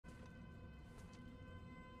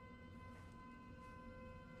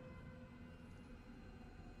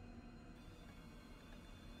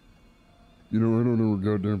You know, I don't know a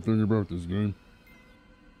goddamn thing about this game.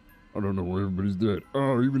 I don't know why everybody's dead.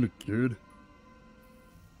 Oh, even a kid?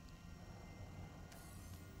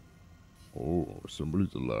 Oh,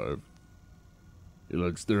 somebody's alive. You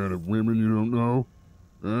like staring at women you don't know?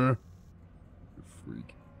 Huh? You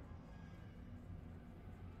freak.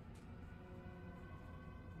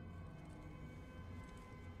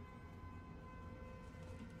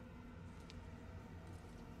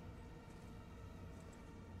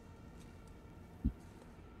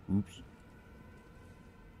 Oops.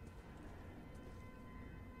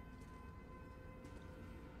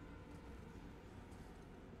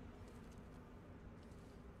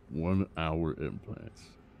 One-hour implants.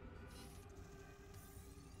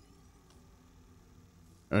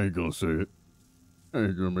 I ain't gonna say it. I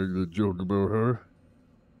ain't gonna make the joke about her.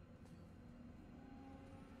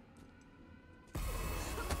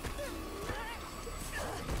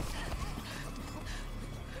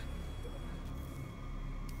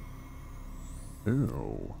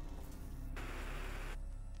 Ew.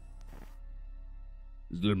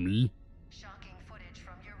 Is that me? Shocking footage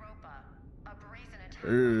from Europa. A brazen attack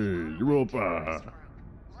Hey, Europa. group,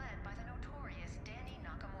 led by the notorious Danny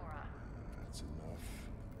Nakamura. That's enough.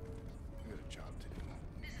 We got a job to do.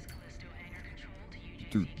 This is Callisto Hangar Control to UJC.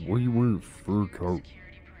 Dude, why are you wearing a fur coat?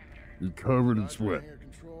 Security perimeter. You're covered in Roger, sweat. hangar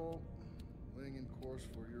control, laying in course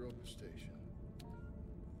for Europa Station.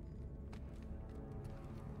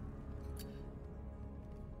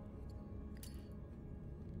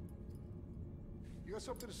 You got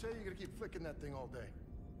something to say? You gotta keep flicking that thing all day.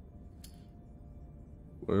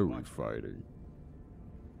 Why are we fighting?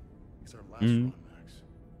 It's our last one, Max.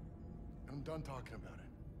 And I'm done talking about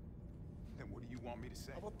it. Then what do you want me to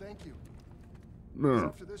say? How about thank you? 'Cause No.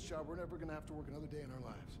 after this job, we're never gonna have to work another day in our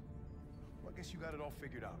lives. Well, I guess you got it all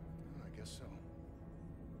figured out. I guess so.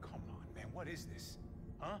 Come on, man, what is this?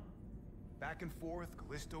 Huh? Back and forth,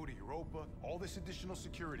 Callisto to Europa, all this additional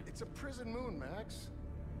security. It's a prison moon, Max.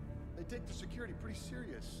 They take the security pretty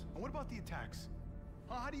serious. And what about the attacks?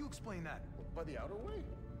 Huh? How do you explain that? By the outer way.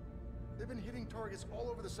 They've been hitting targets all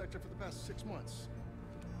over the sector for the past 6 months.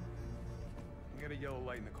 We got a yellow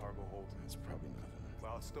light in the cargo hold. That's probably nothing.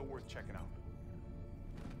 Well, it's still worth checking out.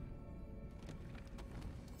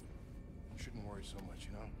 You shouldn't worry so much,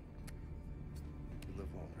 you know? You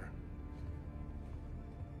live longer.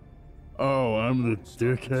 Oh, I'm the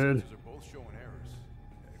dickhead. They're both showing errors.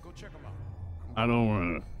 Go check them out. I don't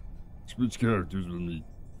wanna switch characters with me.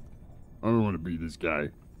 I don't wanna be this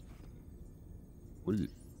guy. What are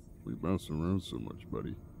you bouncing around so much,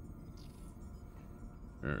 buddy?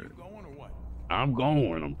 Alright. You going or what? I'm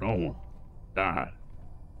going. God.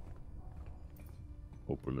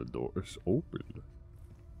 Open the door. It's open.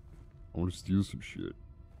 I wanna steal some shit.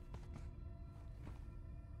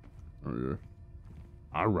 Oh yeah.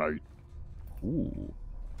 Alright. Ooh.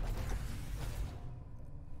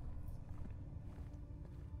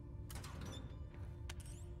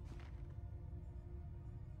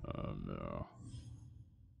 Oh no.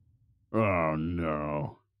 Oh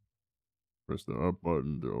no. Press the up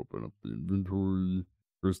button to open up the inventory.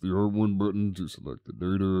 Press the R1 button to select the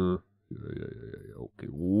data. Yeah. Okay.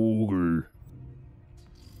 Okay.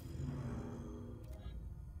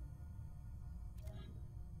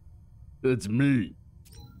 It's me.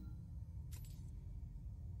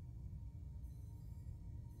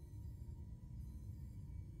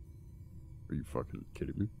 Are you fucking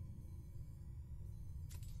kidding me?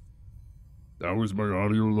 That was my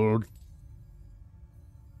audio log?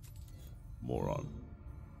 Moron.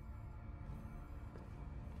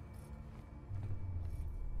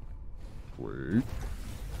 Wait.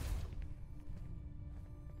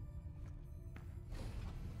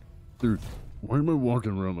 Dude, why am I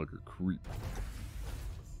walking around like a creep?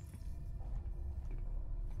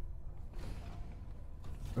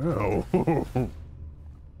 Ow.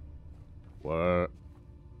 What?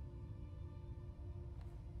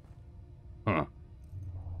 Huh.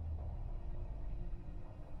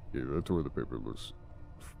 Yeah, that toilet paper looks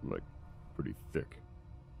like pretty thick.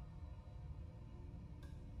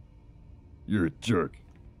 You're a jerk.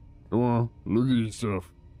 Come on, look at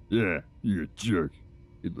yourself. Yeah, you're a jerk.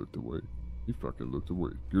 He looked away. He fucking looked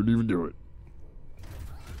away. Couldn't even do it.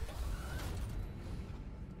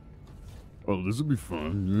 Oh, this will be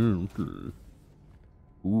fun. Yeah, okay.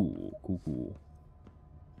 Ooh, cool.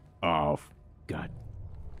 Oh, God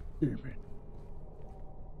damn it.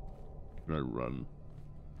 Can I run?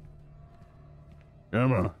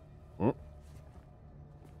 Emma. Oh.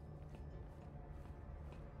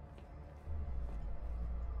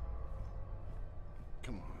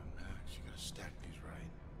 Come on, Max. You gotta stack these right.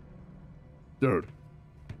 Dude.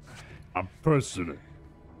 I'm pressing it.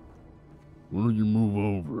 Why don't you move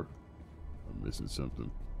over? I'm missing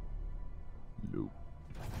something. Nope.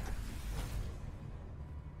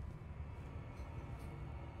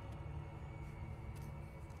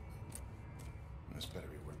 This better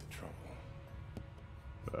be worth the trouble.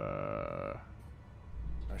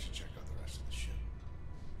 I should check out the rest of the ship.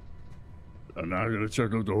 I'm not gonna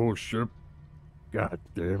check out the whole ship. God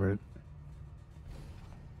damn it.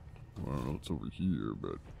 Well, I don't know what's over here,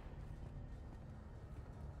 but...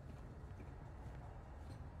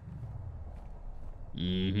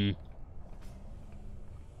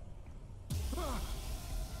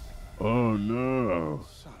 Oh no.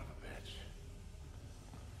 Son of a bitch.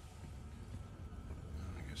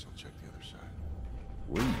 I guess I'll check the other side.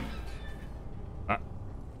 Wait.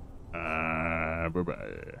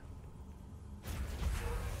 Bye-bye.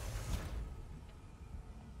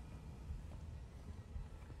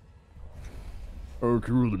 Oh,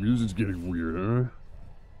 cool. The music's getting weird, huh?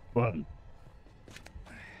 Fun.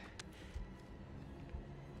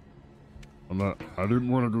 I didn't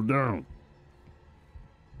want to go down.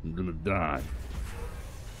 I'm gonna die.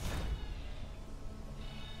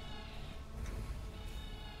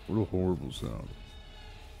 What a horrible sound.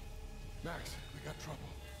 Max, we got trouble.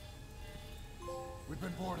 We've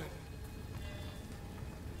been boarded.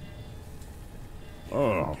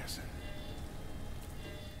 Oh, Guessing.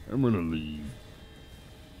 I'm gonna leave.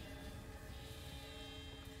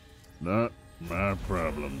 Not my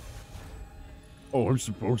problem. Oh, I'm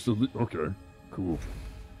supposed to leave? Okay, cool.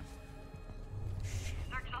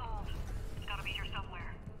 Search the hold. It's gotta be here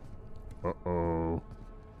somewhere. Uh-oh.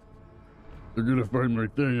 They're gonna find my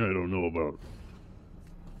thing I don't know about.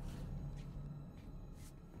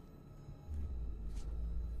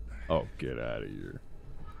 Oh, get out of here.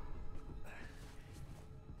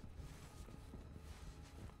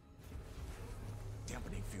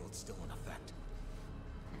 Dampening field's still in effect.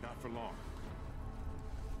 Not for long.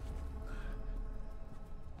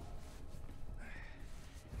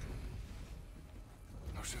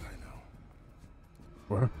 How should I know?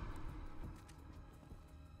 What?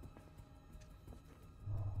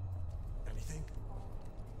 Anything?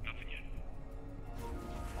 Nothing yet.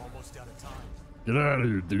 Almost out of time. Get out of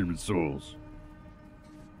here, demon souls.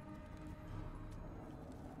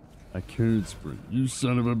 I can't sprint. You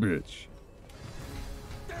son of a bitch.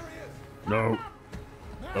 There he is! No.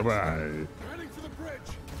 Max, Bye-bye. we're heading for the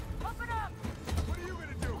bridge. Open up! What are you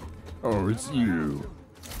gonna do? Oh, it's you.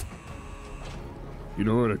 You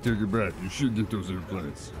know what? I take it back. You should get those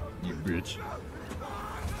implants, you bitch.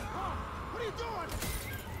 What are you doing?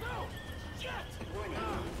 No! Shit!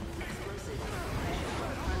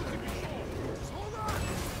 Just hold on!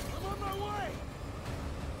 I'm on my way!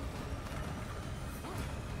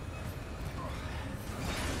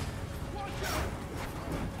 Watch out!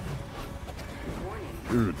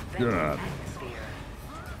 Good God.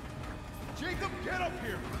 Jacob, get up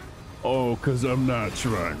here! Oh, because I'm not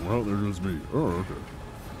trying. Well, there goes me. Oh, okay.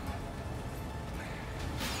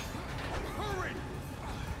 Hurry!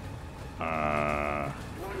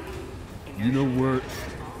 You know what?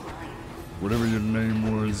 Whatever your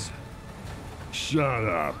name was, shut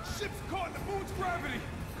up. Ship's caught in the moon's gravity!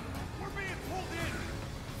 We're being pulled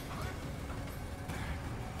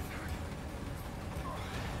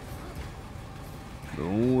in!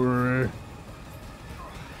 Don't worry.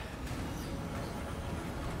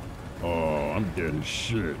 Oh, I'm dead as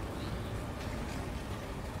shit.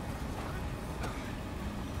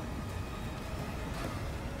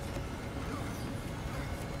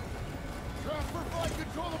 Transfer flight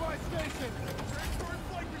control to my station! Transfer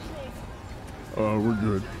flight controls! Oh, we're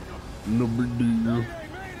good. No big deal. Mayday,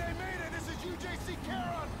 mayday, mayday! This is UJC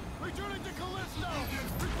Caron! Returning to Callisto!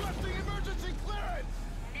 Requesting emergency clearance!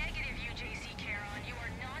 Negative, UJC Caron. You are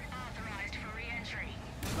not authorized for re-entry.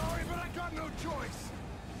 Sorry, but I got no choice!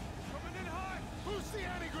 Coming in high! Boost the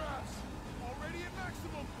antigraphs! Already at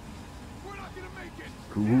maximum! We're not gonna make it!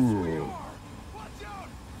 Cool. Yes, we are! Watch out!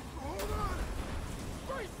 Hold on!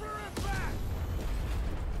 Brace for impact!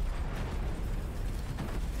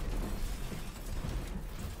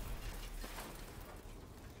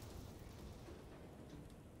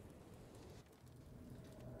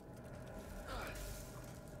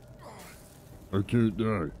 I can't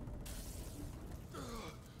die.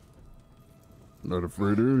 Not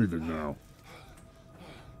afraid of anything now.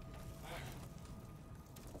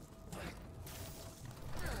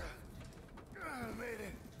 I made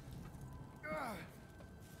it.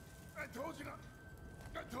 I told you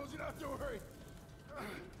not to worry.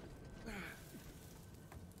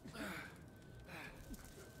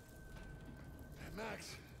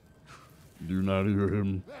 Max. Do you not hear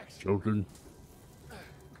him choking?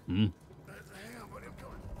 Hmm? Hang on, buddy, I'm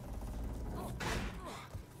coming.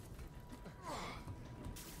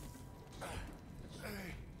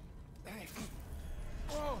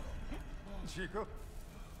 Chico.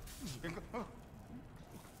 Chico.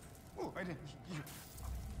 Oh, why didn't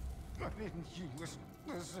you listen?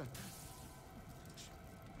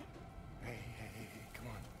 Hey, come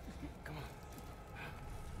on.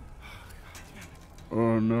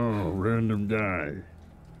 Oh no, random guy.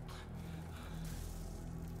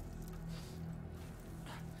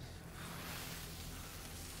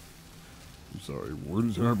 I'm sorry, what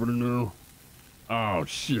is happening now? Oh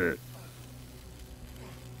shit.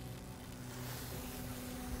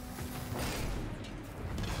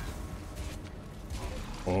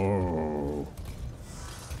 Oh.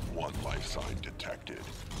 One life sign detected.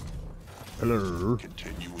 Hello.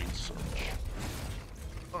 Continuing search.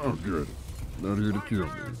 Oh good. Not here to kill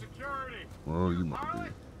me. Security. Well, you might be.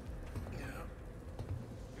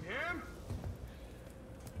 And him?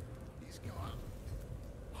 He's gone.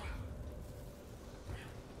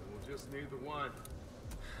 We'll just need the one.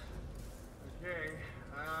 Okay,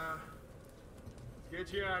 let's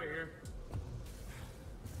get you out of here.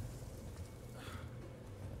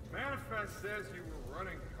 Manifest says you were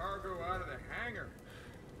running cargo out of the hangar.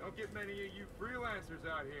 Don't get many of you freelancers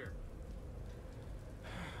out here. I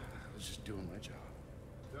was just doing my job.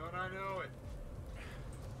 Don't I know it?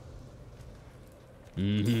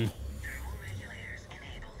 Mm-hmm. Thermal regulators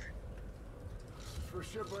enabled.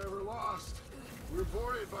 First ship I ever lost. We were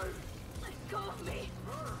boarded by Let go of me.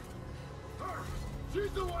 her.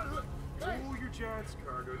 She's the one who... Hey! Cool your jets,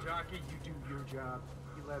 cargo jockey. You do your job.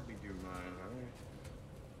 You let me do mine, all right?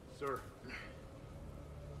 Sir.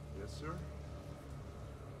 Yes, sir?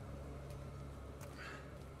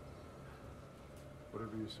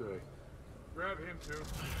 Whatever you say. Grab him too.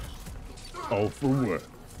 Oh, for what?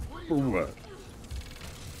 For what?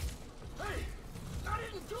 Hey! I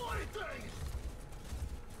didn't do anything!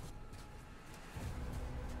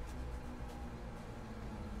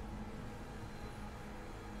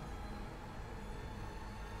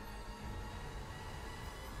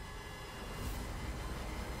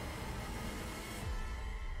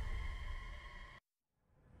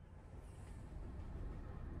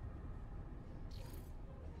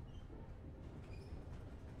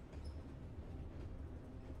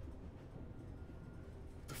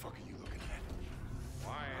 The fuck are you looking at?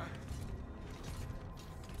 Why?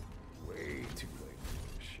 Way too late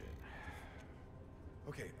for this shit.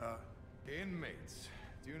 Okay, Inmates.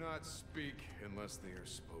 Do not speak unless they are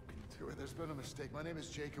spoken to. There's been a mistake. My name is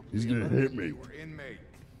Jacob. He's Lee. gonna hit me. You are inmate.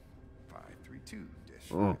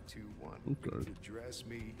 532-521. Okay. Address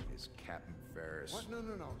me as Captain Ferris. What? No.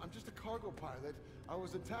 I'm just a cargo pilot. I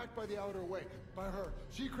was attacked by the Outer Way. By her.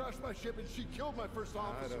 She crashed my ship and she killed my first I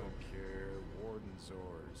officer. don't care. Warden's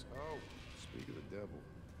orders. Oh, speak of the devil.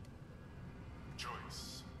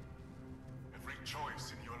 Choice. Every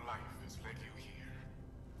choice in your life has led you here.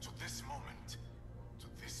 To this moment. To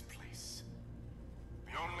this place.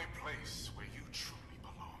 The only place where you truly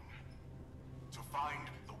belong. To find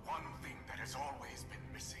the one thing that has always been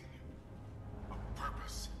missing. A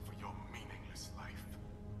purpose for your meaningless life.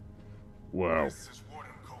 Wow. This is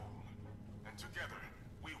Warden Cole. And together,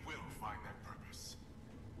 we will find that purpose.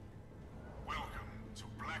 Welcome to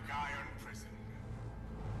Black Iron Prison.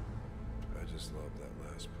 I just love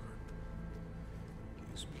that last part.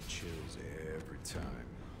 Gives me chills every time.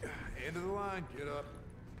 End of the line, get up.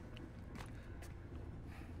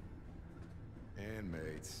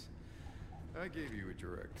 Inmates, I gave you a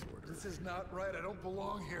direct order. This is not right. I don't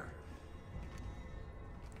belong here.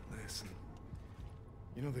 Listen,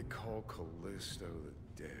 you know they call Callisto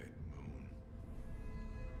the dead moon.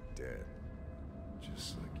 Dead.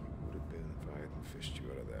 Just like you would have been if I hadn't fished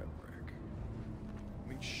you out of that wreck. I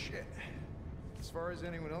mean, shit. As far as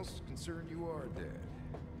anyone else is concerned, you are dead.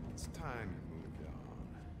 It's time you moved on.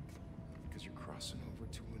 Because you're crossing over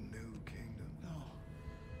to a new kingdom. No.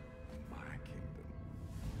 My kingdom.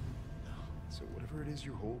 So whatever it is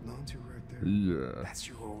you're holding on to right there, Yeah. that's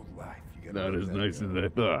your old life. You gotta Not let as that nice go. as I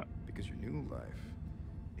thought. Because your new life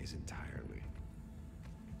is entirely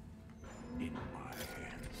in my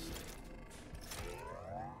hands.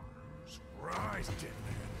 Surprise, dead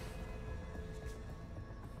man.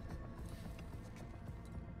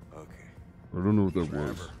 Okay. I don't know what that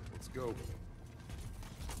was. Trevor, let's go.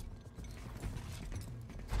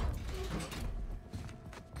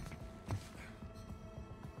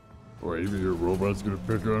 Oh, maybe your robot's gonna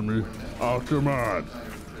pick on me? Oh, come on! Iron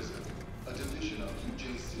Prison, a division of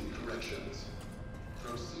UJC Corrections.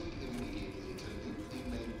 Proceed immediately to new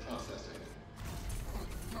inmate processing.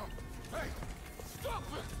 Hey! Stop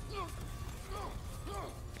it!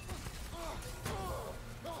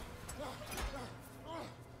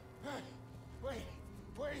 Hey,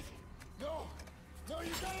 wait. No,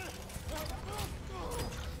 you got it.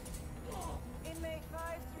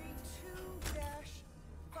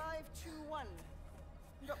 1.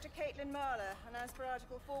 Dr. Caitlin Marler, and as per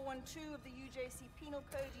Article 412 of the UJC Penal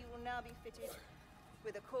Code, you will now be fitted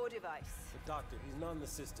with a core device. But doctor, he's not in the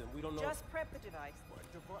system. We don't know. Just prep the device. What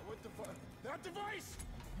device? That device?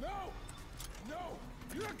 No! No!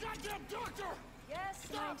 You're a goddamn doctor! Yes,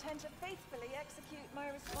 and I intend to faithfully execute my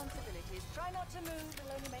responsibilities. Try not to move,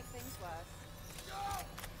 it'll only make things worse. No!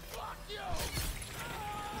 Fuck you!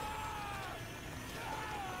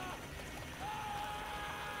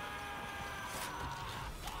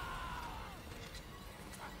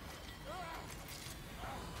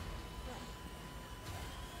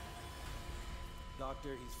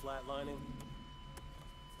 Doctor, he's flatlining.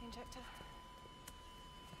 Injector.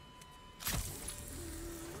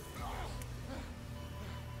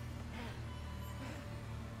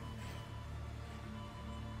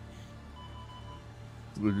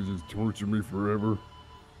 They could just torture me forever.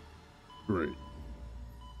 Great.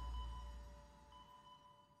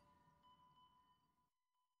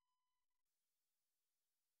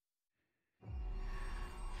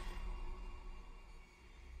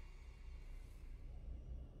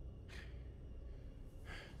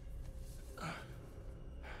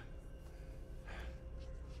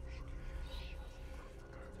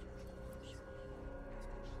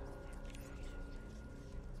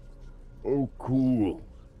 Oh, cool.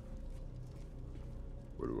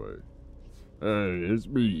 What do I... Hey, it's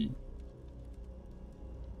me.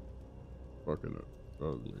 Fucking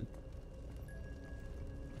ugly.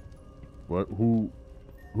 What? Who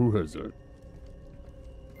has that?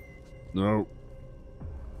 No.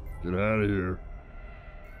 Get out of here.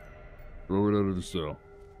 Throw it out of the cell.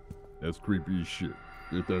 That's creepy as shit.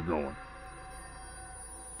 Get that going.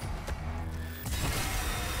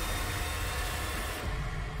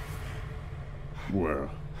 Well.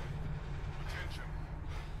 Attention.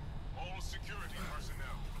 All security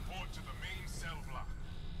personnel, report to the main cell block.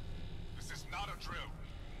 This is not a drill.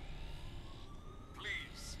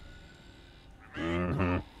 Please. Remain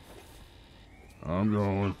calm. I'm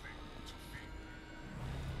going.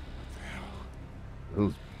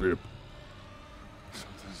 Hell's Bip.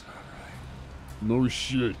 Something's not right. No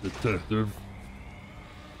shit, detective.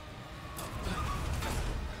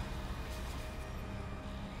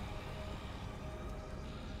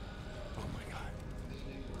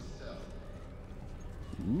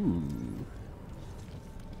 Ooh.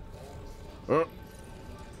 Oh.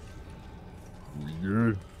 We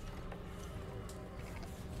good?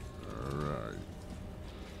 Alright.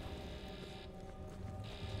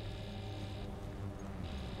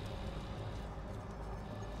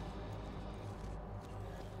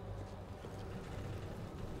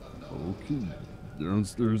 Okay.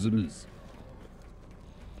 Downstairs it is.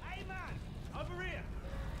 Hey man! Over here!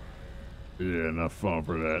 Yeah, enough fun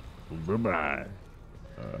for that. Bye-bye.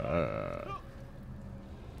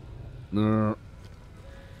 No.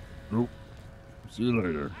 Nope. See you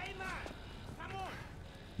later. Hey man! Come on!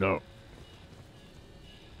 No.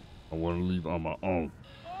 I want to leave on my own.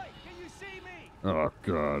 Oi! Can you see me? Oh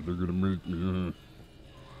God, they're gonna make me.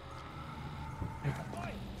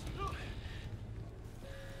 Oi! Look!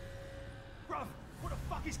 Bruv, what the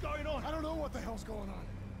fuck is going on? I don't know what the hell's going on.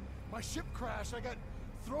 My ship crashed, I got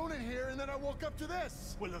thrown in here, and then I woke up to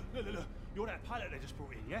this. Well, look. You're that pilot they just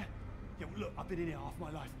brought in, yeah? Yeah, well, look, I've been in here half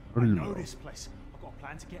my life. What I do you know know? this place. I've got a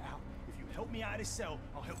plan to get out. If you help me out of this cell,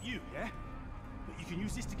 I'll help you, yeah? But you can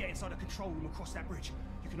use this to get inside a control room across that bridge.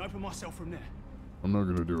 You can open my cell from there. I'm not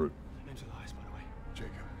gonna do it. Name's Elias, by the way.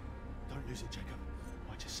 Jacob. Don't lose it, Jacob.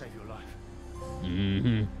 I just save your life.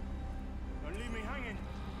 Mm-hmm. Don't leave me hanging.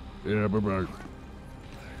 Yeah, bye-bye.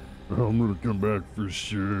 I'm gonna come back for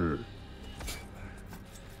sure.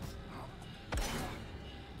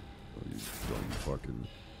 Oh, you dumb fucking...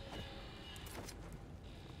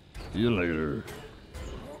 See you later.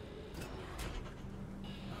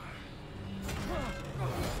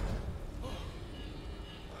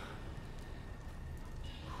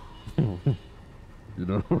 You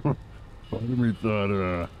know, part of me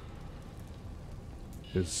thought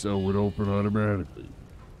his cell would open automatically.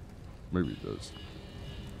 Maybe it does.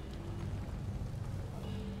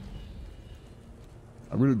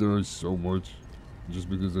 I'm gonna die so much just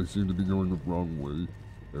because I seem to be going the wrong way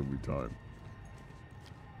every time.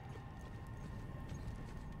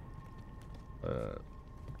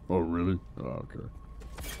 Oh really? Oh, okay.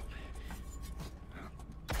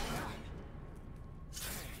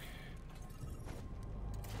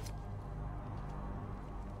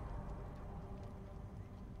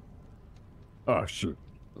 Ah, shit.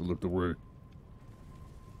 I looked away.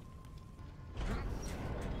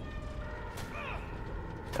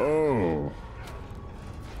 Oh.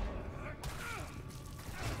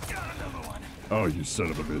 Oh, you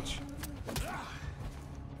son of a bitch.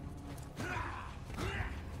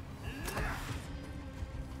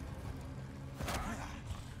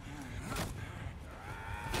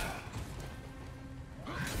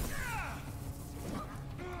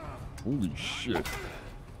 Holy shit.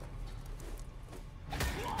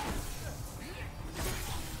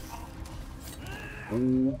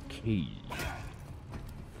 Okay.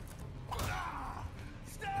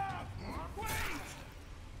 Stop! Wait!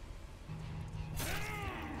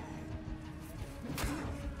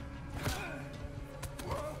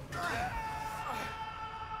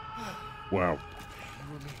 Wow.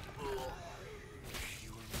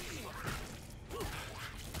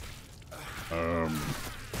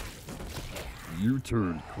 You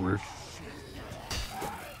turned quick.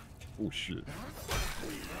 Oh shit.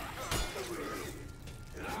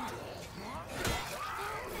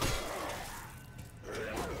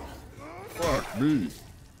 Fuck me.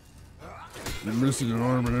 You're missing an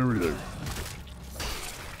arm and everything.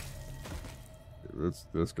 Yeah,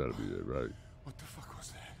 that's gotta be it, right? What the fuck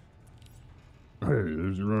was that? Hey,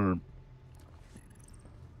 there's your arm.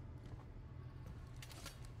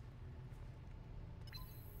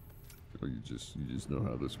 Oh, you just know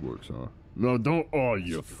how this works, huh? No, don't. Oh,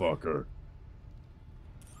 you fucker.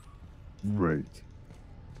 Great.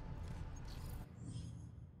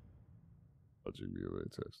 Dodging melee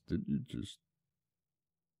attacks. Didn't you just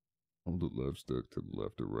hold the left stick to the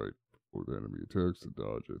left or right before the enemy attacks to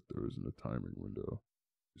dodge it? There isn't a timing window.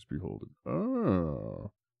 Just be holding. Ah.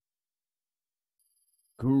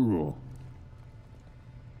 Cool.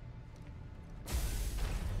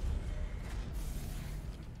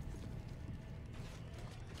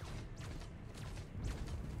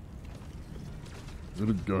 Is it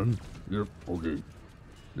a gun? Yep, okay.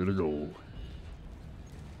 Gotta go.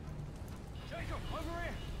 Jacob, over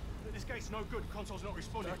here! This gate's no good. Console's not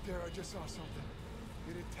responding. Back there, I just saw something.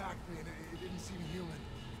 It attacked me and it didn't seem human.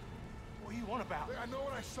 What are you on about? I know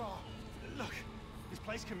what I saw. Look, this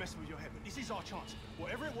place can mess with your head, but this is our chance.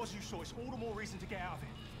 Whatever it was you saw, it's all the more reason to get out of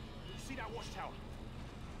here. You see that watchtower?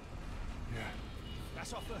 Yeah.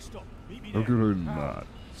 That's our first stop. Meet me there. How could I not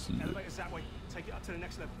see it? Elevator's that way. Take it up to the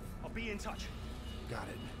next level. I'll be in touch. Got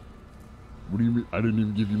it. What do you mean? I didn't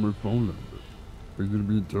even give you my phone number. Are you gonna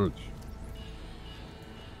be in touch?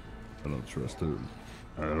 I don't trust him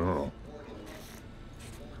at all.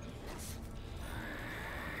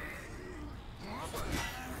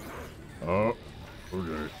 Oh,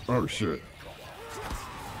 okay. Oh shit.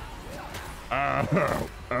 Ow.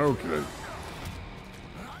 Okay.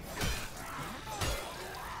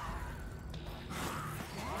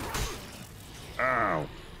 Ow.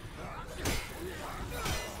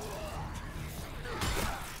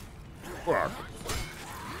 Fuck.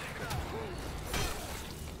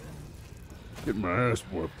 Getting my ass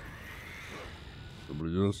whooped.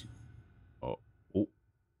 Somebody else? Oh.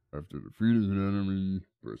 After defeating an enemy,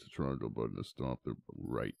 press the triangle button to stomp them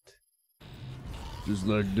right. Just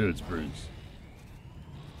like Dead Space.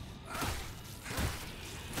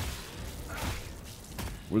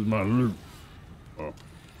 With my loot. Oh.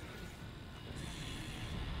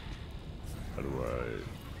 How do I...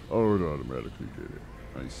 Oh, it automatically did it.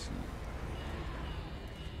 I see.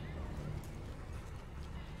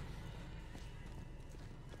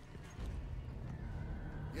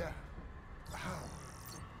 Yeah. How?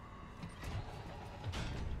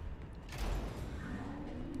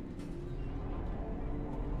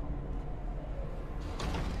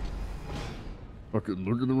 Fucking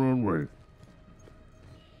looking the wrong way.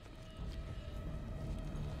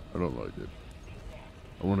 I don't like it.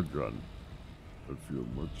 I want a gun. I feel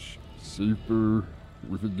much safer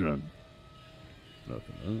with a gun.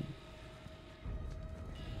 Nothing, huh?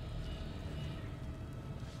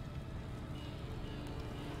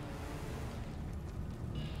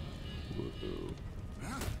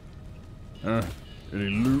 Any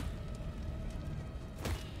loot?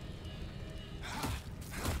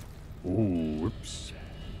 Oh, whoops.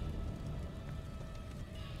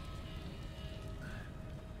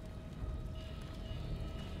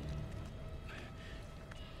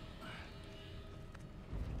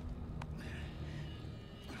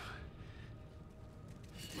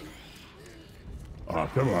 Oh,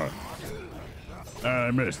 come on.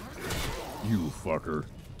 I missed. You fucker.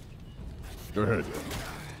 Go ahead.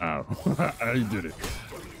 Ow. I did it.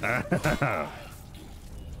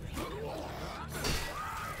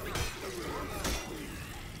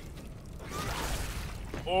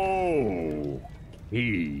 Oh.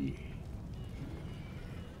 Hey.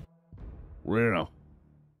 Well.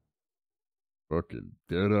 Fucking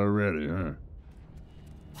dead already, huh?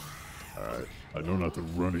 Alright. I know not to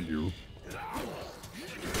run at you.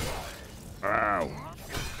 Ow.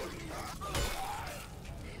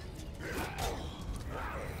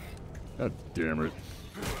 God damn it.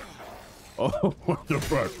 Oh, what the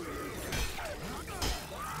fuck?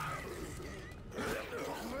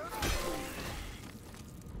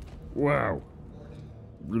 Wow.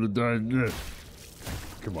 I'm gonna die again.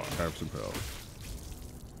 Come on, have some health.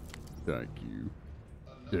 Thank you.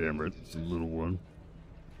 Damn it, it's a little one.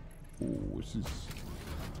 Oh, what's this?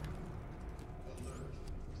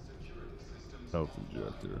 Health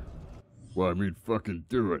injector. Well, I mean, fucking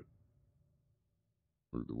do it.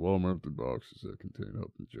 Or the wall-mounted boxes that contain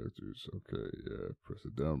health injectors. Okay, yeah. Press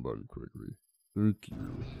the down button quickly. Thank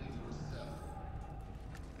you.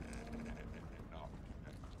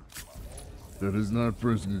 That is not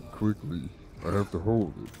pressing it quickly. I have to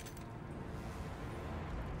hold it.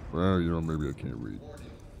 Well, you know, maybe I can't read.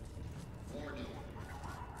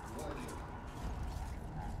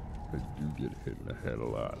 I do get hit in the head a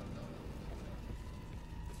lot.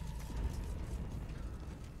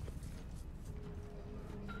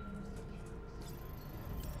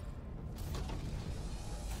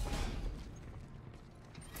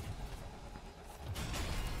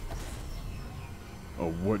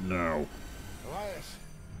 Oh, what now? Elias,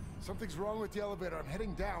 something's wrong with the elevator. I'm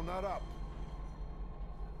heading down, not up.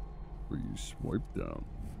 Where you swipe down.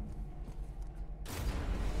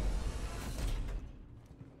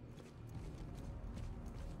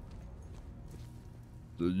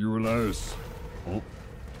 So you Elias. Oh.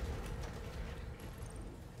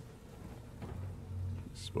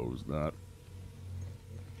 Suppose not.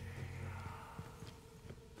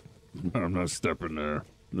 I'm not stepping there.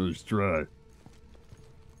 Nice try.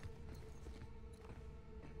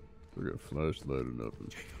 I got a flashlight or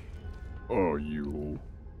nothing. Oh, you.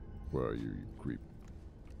 Where are you creep?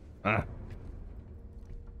 Ah.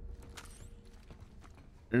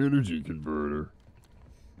 Energy converter.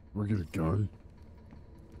 Do I get a gun?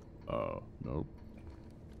 Oh, nope.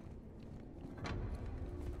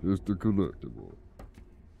 Just a collectible.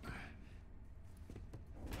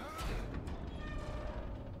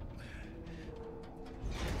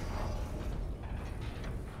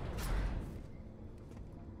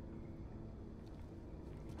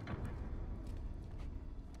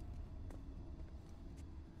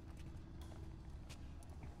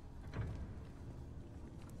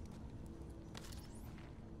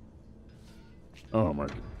 Oh my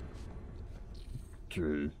god.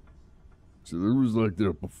 Okay. So there was like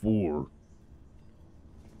that before.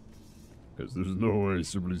 Because there's no way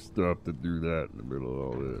somebody stopped to do that in the middle of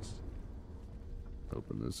all this.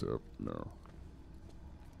 Open this up. No.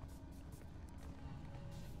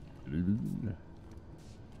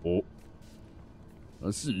 Oh.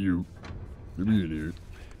 I see you. Let me in here.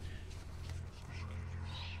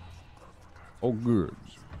 Oh, good.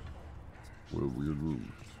 Well, weird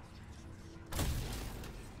rooms.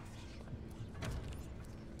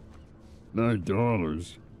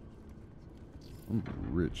 $9. I'm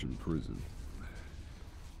rich in prison.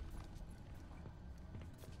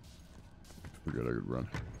 Forgot I could run.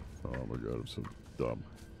 Oh my god, I'm so dumb.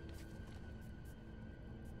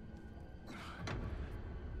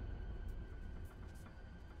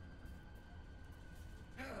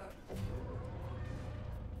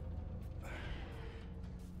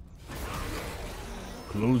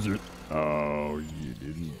 Close it. Oh, you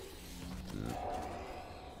didn't. Yeah.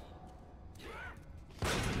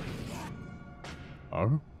 Huh?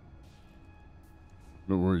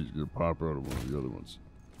 No worries, you're gonna pop out of one of the other ones.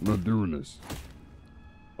 I'm not doing this.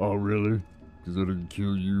 Oh, really? Because I didn't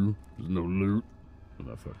kill you? There's no loot? I'm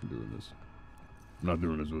not fucking doing this. I'm not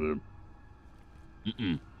doing this with him.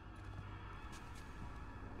 Mm-mm.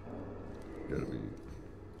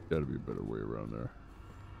 Gotta be a better way around there.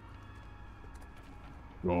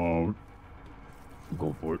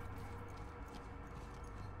 Go for it.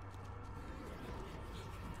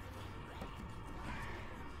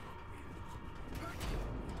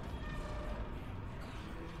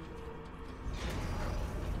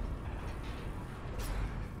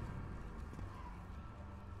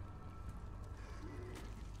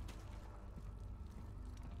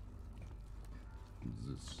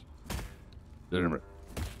 Damn it.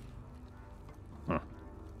 Huh.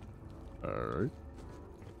 Alright.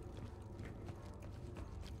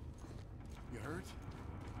 You hurt?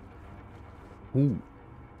 Who?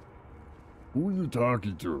 Who are you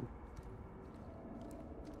talking to?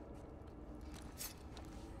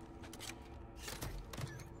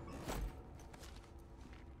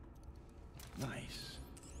 Nice.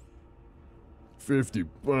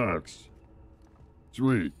 $50.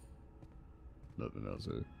 Sweet. Nothing else,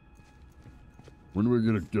 eh? When do we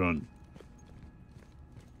get a gun?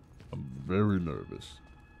 I'm very nervous.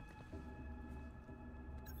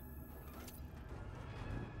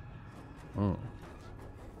 Oh.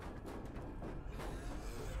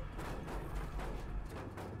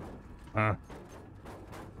 Ah.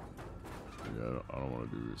 Yeah, I don't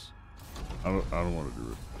want to do this. I don't want to do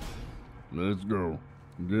it. Let's go.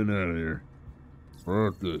 I'm getting out of here.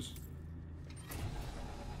 Fuck this.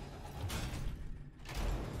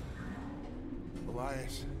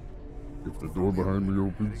 Elias. If the door behind me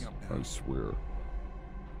opens, I swear.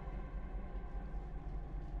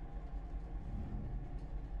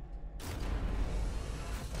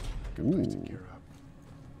 Ooh.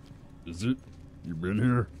 Is it? You been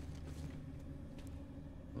here?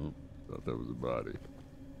 Oh, thought that was a body.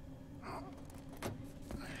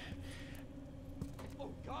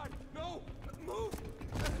 Oh God, no! Move!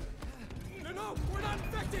 No, we're not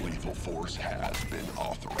infected! Lethal force has been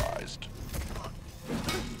authorized.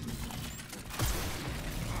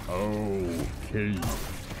 Okay.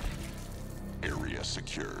 Area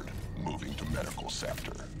secured. Moving to medical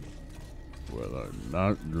sector. Well, I'm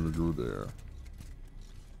not gonna go there.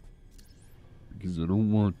 Because I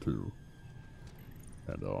don't want to.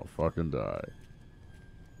 And I'll fucking die.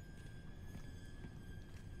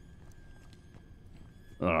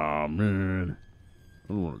 Aw, man. I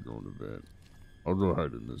don't want to go in the vent. I'll go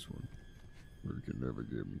hide in this one. Where you can never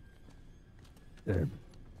get me. Damn.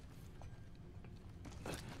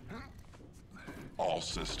 All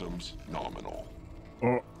systems nominal.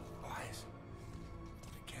 Oh. Elias.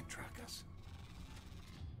 They can't track us.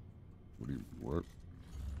 What?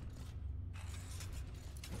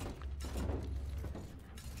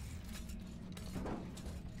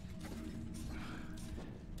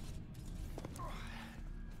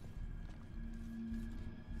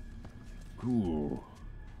 Cool.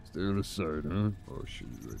 Stay on the side, huh? Oh shit,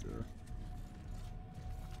 he's right there.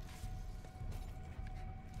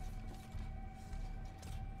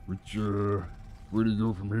 Where do you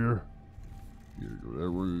go from here? You gotta go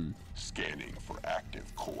that way. Scanning for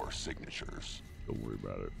active core signatures. Don't worry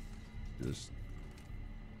about it.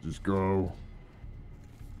 Just go.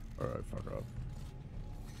 Alright, fuck up.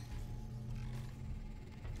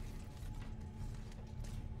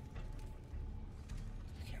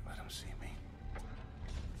 Can't let him see me.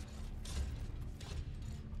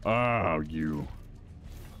 Oh, you.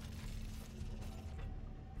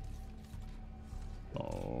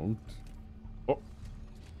 Don't. Oh.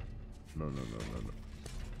 No.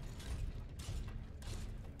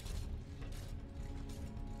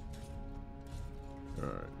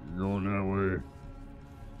 Alright, you're going that way.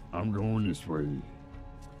 I'm going this way.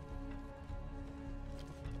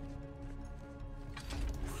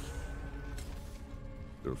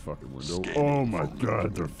 The fucking window. Scanning oh my for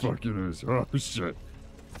god, the movement. fucking is. Oh shit.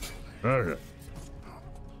 Okay.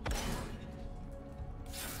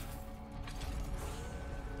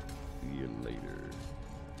 See you later.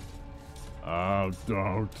 Oh,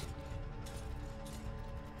 don't.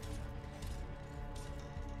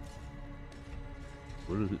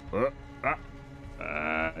 What is it?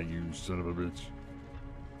 You son of a bitch.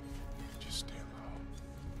 Just stay low.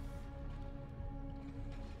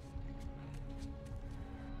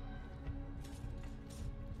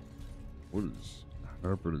 What is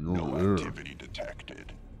happening No over there? activity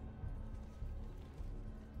detected.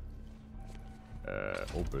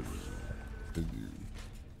 Open. Thank you.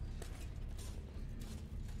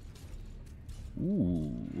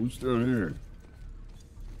 Ooh, what's down here?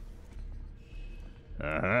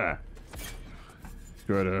 Aha!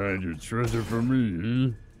 Try to hide your treasure from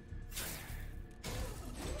me,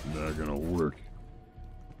 huh? Not gonna work.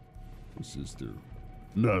 What's this do?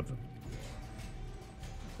 Nothing.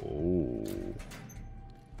 Oh.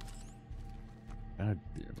 God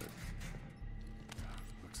damn it.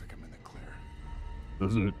 Looks like I'm in the clear.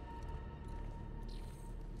 Does it?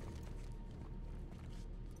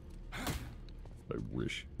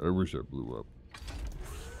 I wish I blew up.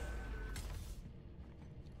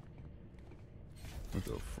 What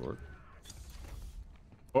the fuck?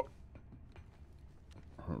 Oh.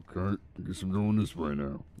 Okay, I guess I'm going this way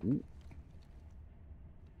now. Ooh.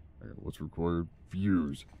 What's required?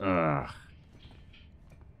 Fuse. Ah.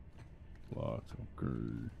 Locked.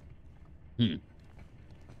 Okay.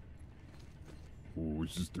 Oh,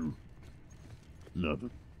 what's this do?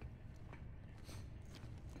 Nothing.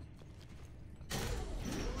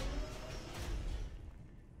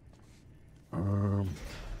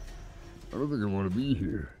 I don't think I want to be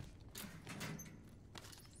here.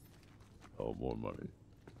 Oh, more money.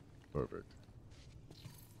 Perfect.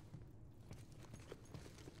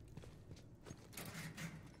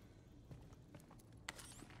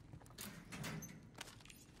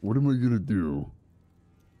 What am I gonna do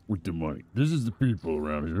with the money? This is the people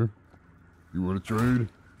around here. You want to trade?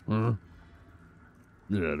 Huh?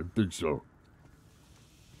 Yeah, I don't think so.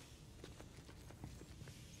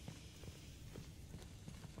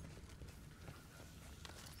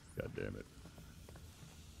 God damn it.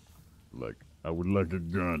 I would like a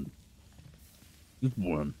gun. Just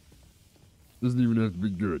one. Doesn't even have to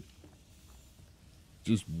be good.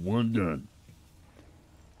 Just one gun.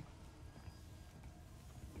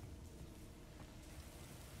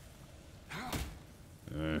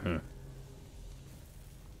 Uh-huh.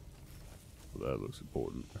 Well, that looks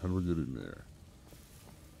important. How do we get in there?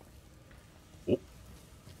 Oh.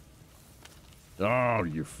 Oh,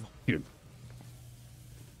 you fucking...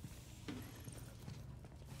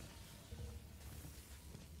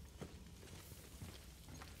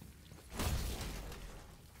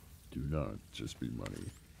 Do not just be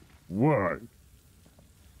money. What?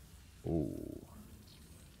 Oh.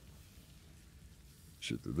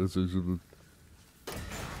 Shit, did that say something?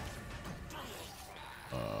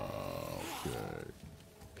 Okay.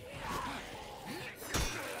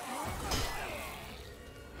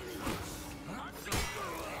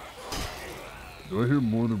 Do I hear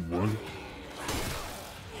more than one?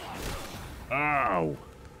 Ow!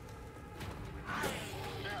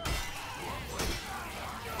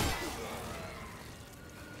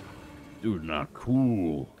 Dude, not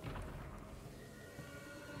cool.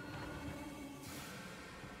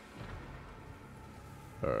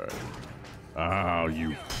 Alright. Ow,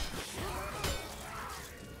 you.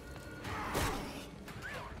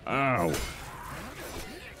 Ow.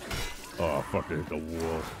 Oh, fuck, I hit the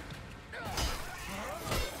wall.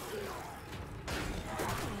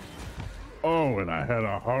 Oh, and I had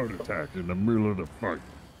a heart attack in the middle of the fight.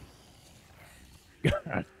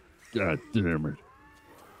 God damn it.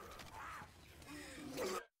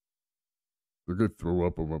 Did I throw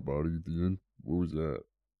up on my body at the end? What was that?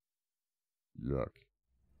 Yuck.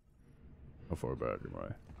 How far back am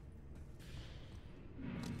I?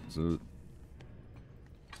 So...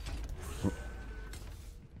 Oh.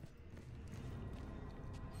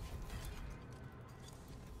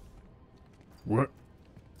 What?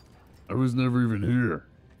 I was never even here.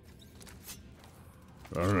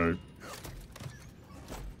 Alright.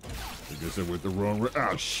 I guess I went the wrong way.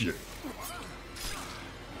 Ah, shit.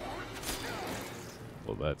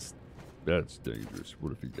 Well, that's dangerous.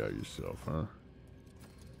 What if you got yourself, huh?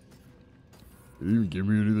 Did he even give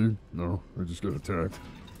me anything? No, I just got attacked.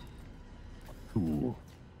 Cool.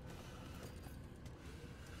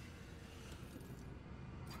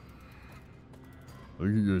 I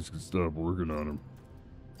think you guys can stop working on him.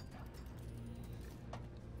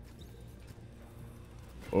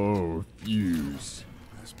 Oh, fuse.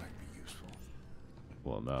 This might be useful.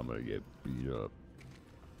 Well, now I'm gonna get beat up.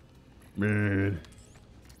 Man.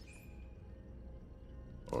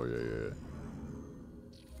 Oh, yeah.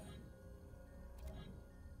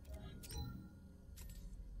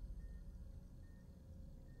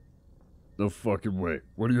 No fucking way.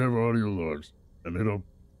 Why do you have audio logs? And they don't...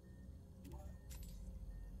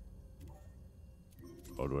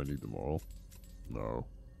 Oh, do I need them all? No.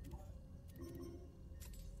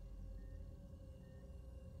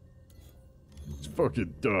 It's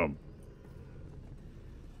fucking dumb.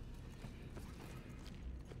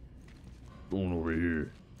 Going over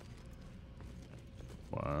here.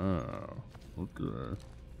 Wow. Okay.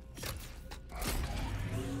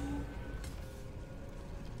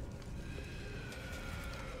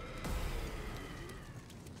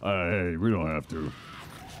 Hey, we don't have to.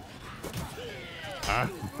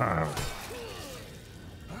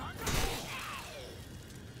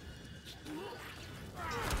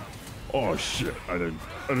 Oh shit! I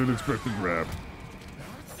didn't expect to grab.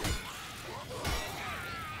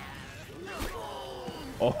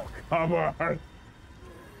 Oh come on!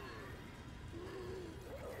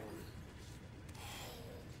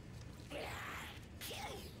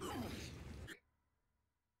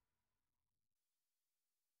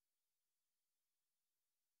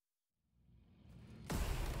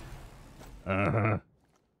 Uh-huh.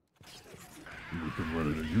 We can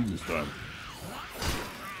run it at you this time.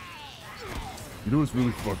 You know what's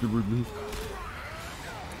really fucking with me?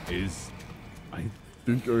 Is I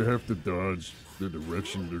think I have to dodge the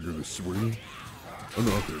direction they're gonna swing. Oh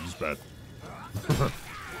no, okay, just bad.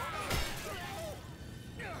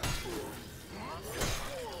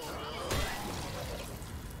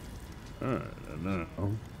 Alright, now.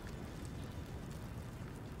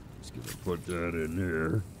 Just gonna put that in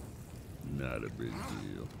there. Not a big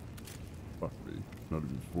deal. Fuck me. Not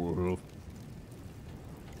even full health.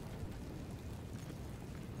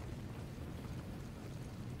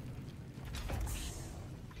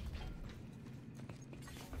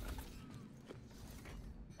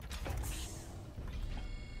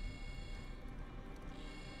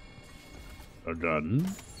 A gun.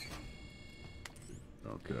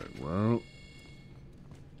 Okay, well.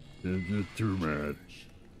 Didn't get too mad.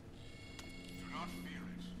 Do not fear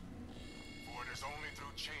it, for it is only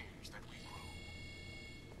through change that we grow.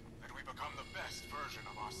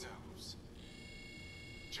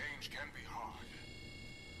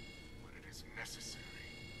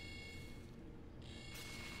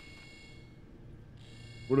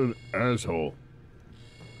 What an asshole.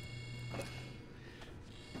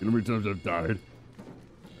 You know how many times I've died?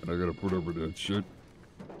 And I gotta put up with that shit?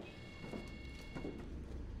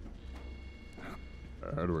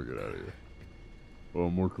 How do I get out of here? Oh,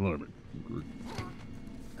 more climbing. Good.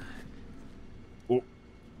 Oh.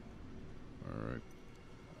 Alright.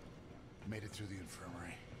 Made it through the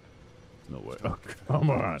infirmary. No way. Oh, come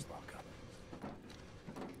on.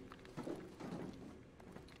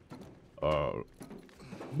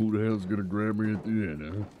 Who the hell's gonna grab me at the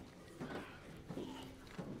end, huh?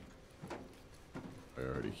 I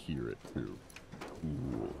already hear it, too.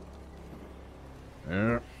 Cool.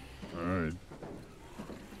 Yeah. Alright.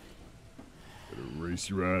 Gotta race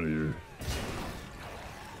you out of here.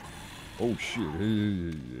 Oh, shit.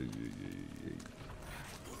 Hey.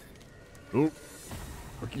 Oh.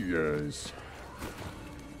 Fuck you guys.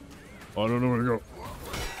 Oh, I don't know where to go.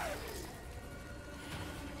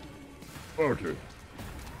 Okay.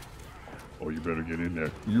 Oh, you better get in there.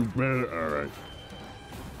 You better. All right.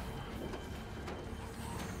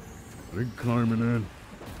 I think climbing in.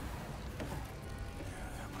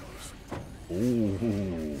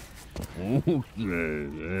 Oh.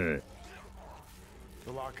 Okay.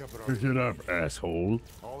 The lockup at our Pick it up, asshole.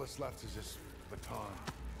 All that's left is this baton.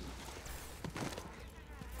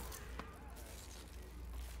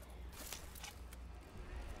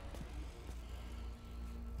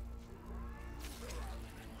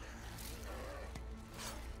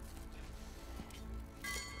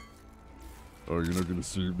 Oh, you're not gonna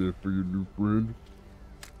save that for your new friend?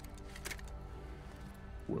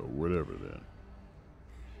 Well, whatever then.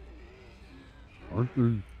 Aren't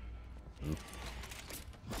they?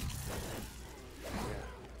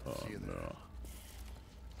 Oh no.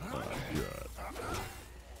 Oh god.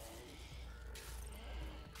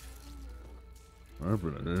 What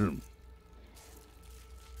happened to him?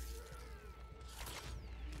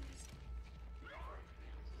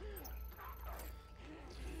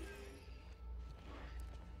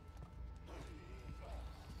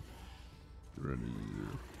 Ready?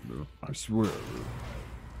 No, I swear.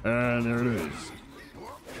 And there it is.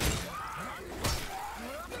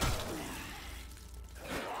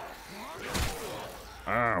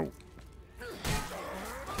 Ow.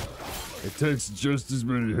 It takes just as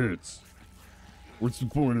many hits. What's the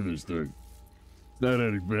point of this thing? It's not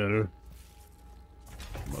any better.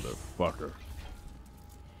 Motherfucker.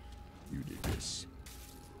 You did this.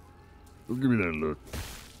 Don't give me that look.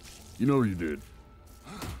 You know you did.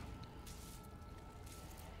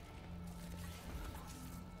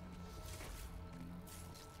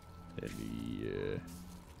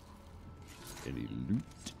 Any loot?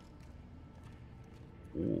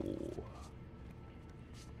 Oh.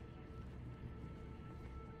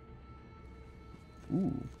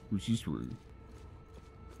 Ooh, what's this ring?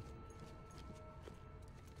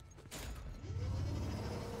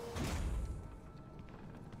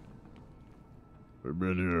 I've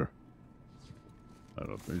been here. I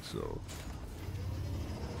don't think so.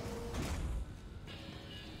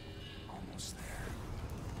 Almost there.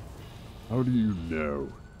 How do you know?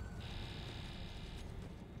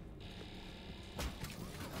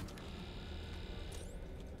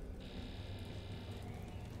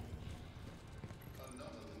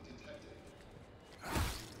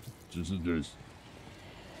 Just in case.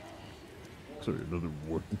 Sorry, another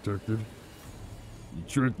warp detected. You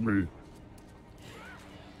tricked me.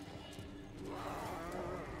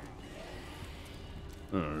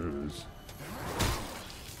 Oh, there it is.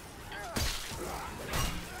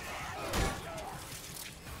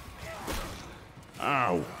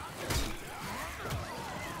 Ow!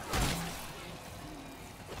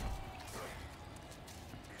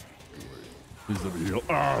 Please let me heal.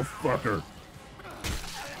 Oh, fucker!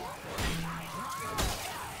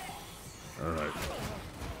 Alright.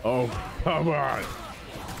 Oh, come on!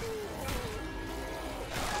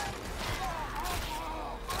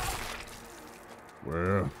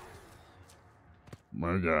 Well,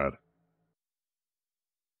 my god.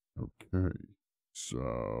 Okay,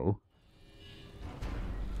 so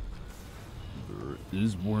there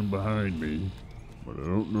is one behind me, but I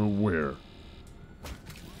don't know where.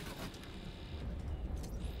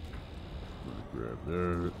 Let me grab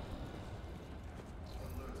that.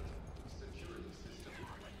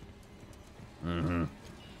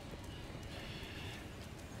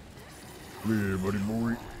 Come here, buddy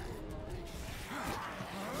boy.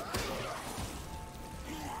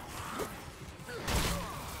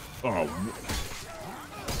 Oh.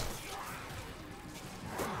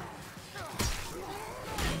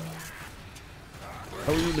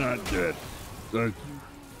 How are you not dead? Thank you.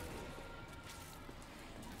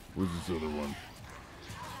 Where's this other one?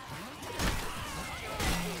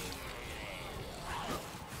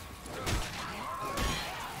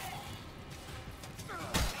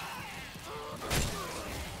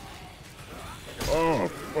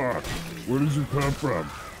 Where did you come from?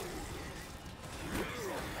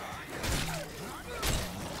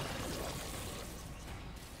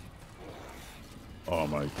 Oh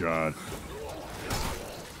my god.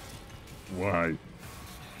 Why?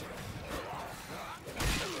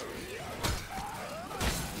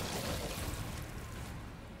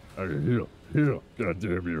 Okay, heal. God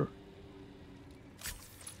damn you.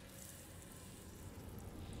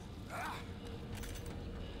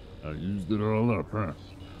 I used it all up, huh?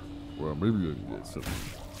 Well, maybe I can get something.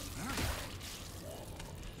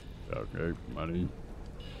 Okay, money.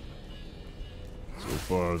 So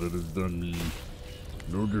far, that has done me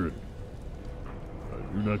no good. I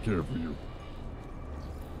do not care for you.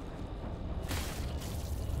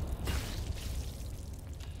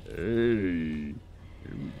 Hey,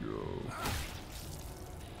 here we go.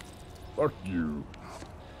 Fuck you.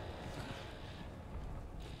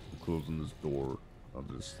 I'm closing this door. I'll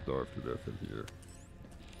just starve to death in here.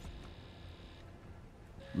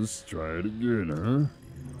 Let's try it again, huh?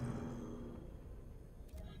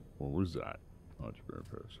 What was that? Launch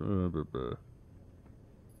pass.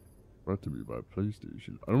 Brought to me by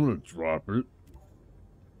PlayStation. I don't want to drop it.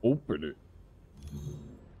 Open it.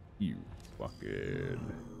 You fucking.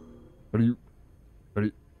 How do you?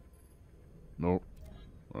 No.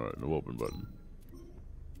 Alright, no open button.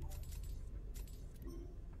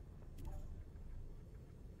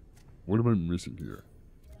 What am I missing here?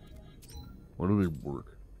 Why do they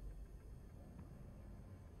work?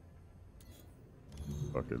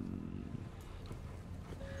 Fucking.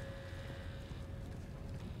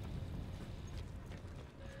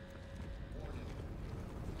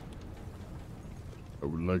 I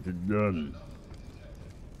would like a gun.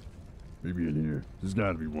 Maybe in here. There's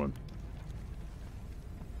gotta be one.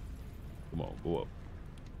 Come on, go up.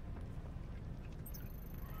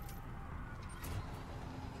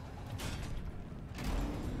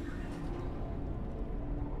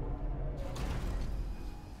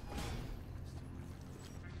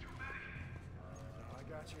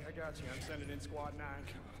 I got you. I'm sending in Squad 9.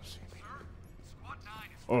 Come on, see me. Squad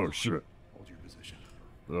 9 is Oh shit. Hold your position.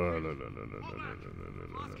 No. I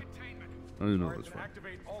know Alright, it's then fine.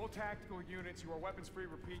 activate all tactical units. You are weapons free.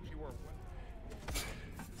 Repeat, you are.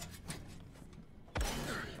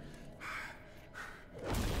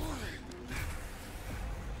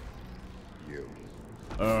 You.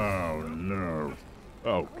 Oh no.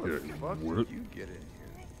 Okay. Fuck What? did you get in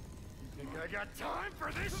here? Think I got time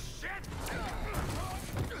for this shit?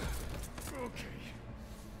 Okay.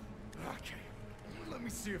 Let me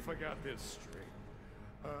see if I got this straight.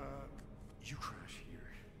 You crash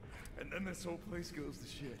here, and then this whole place goes to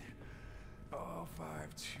shit. Oh,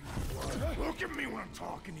 5, 2, 1. Look at me when I'm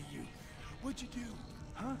talking to you. What'd you do?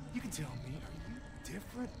 Huh? You can tell me. Are you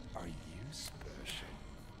different? Are you special?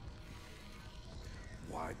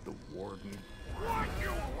 Why'd the warden? Why'd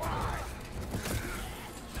you lie?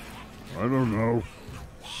 I don't know.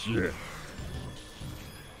 Shit.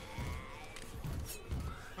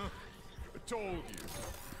 I told you.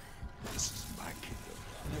 This is my kingdom.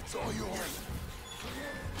 It's all yours.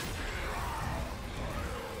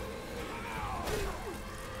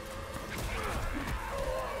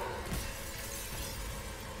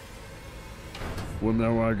 Well,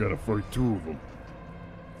 now I gotta fight two of them.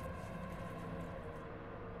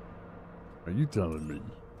 Are you telling me?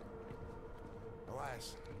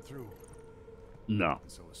 Alas, I'm through. No.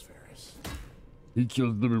 And so was Ferris. He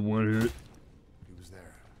kills them in one hit. He was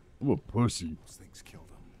there. I'm a pussy. Those things killed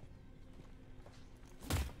him.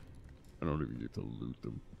 I don't even get to loot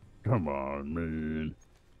them. Come on, man.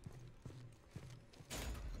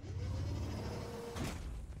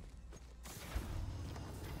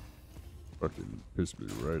 Fucking pissed me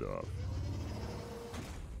right off.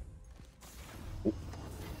 Oh.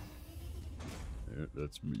 Yeah,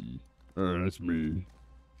 that's me. That's me.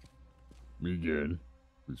 Me again.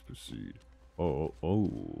 Please proceed. Oh.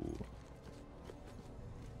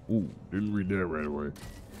 Ooh, didn't read that right away.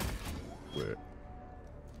 Wait.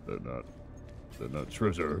 That not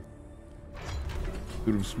treasure.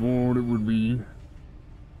 Could have sworn it would be.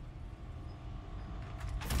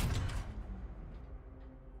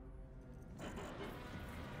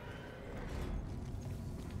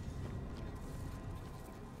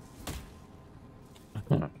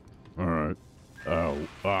 Alright.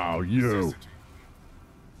 Ow, you.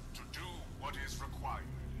 To do what is required.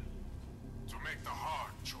 To make the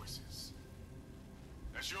hard choices.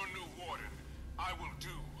 As your new warden, I will do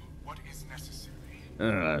what is necessary.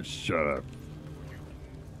 Shut up.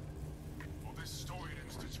 For this storied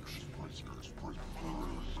institution.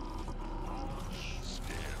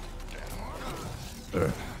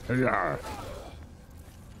 Yeah.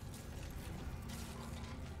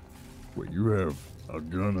 Wait, you have a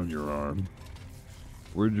gun on your arm.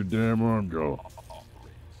 Where'd your damn arm go?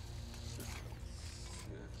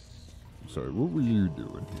 I'm sorry, what were you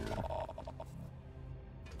doing here?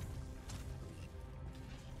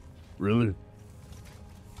 Really?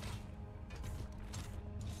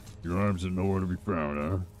 Your arms are nowhere to be found,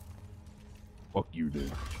 huh? Fuck you,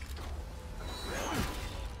 then.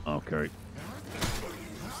 Okay.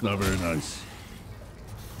 It's not very nice.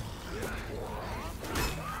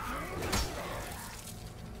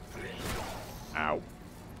 Ow.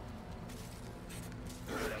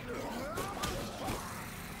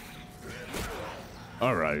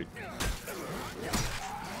 All right.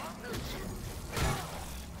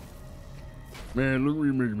 Man, look what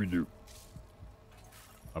you're making me do.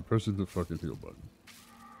 I'm pressing the fucking heal button.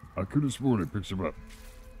 I could have sworn it picks him up.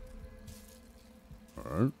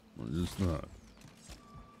 Alright, well, it's not.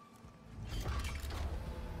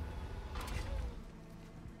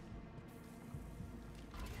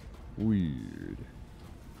 Weird.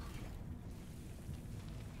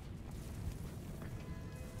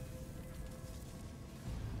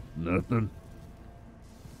 Nothing?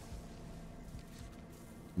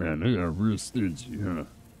 Man, they are real stingy, huh?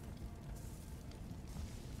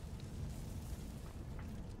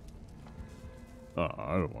 Oh,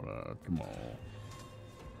 I don't wanna. Come on.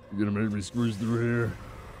 You gonna make me squeeze through here?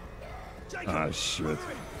 Ah, shit.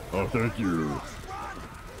 Oh, thank you.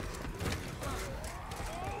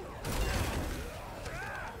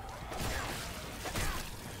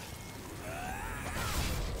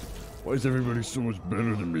 Why is everybody so much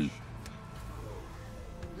better than me?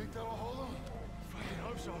 Think that'll hold him? Fucking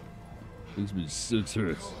hope so. Takes me 6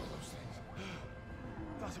 hits.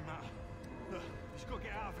 Doesn't matter. Look, you just gotta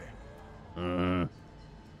get out of here. You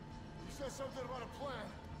said something about a plan.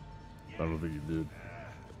 I don't think he did.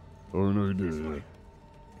 Oh, no, he did. Yeah.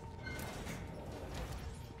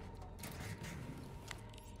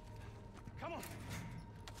 Come on.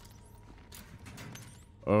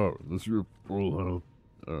 Oh, unless you're full health.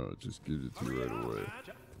 Just give it to you right away.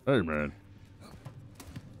 Hey, man.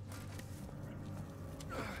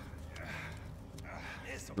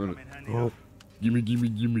 Oh, gimme.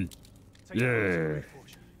 Yeah. You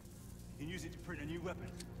can use it to print a new weapon.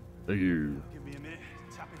 Thank you. Give me a minute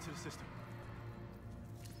to tap into the system.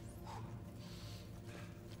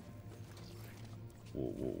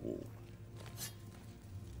 Whoa.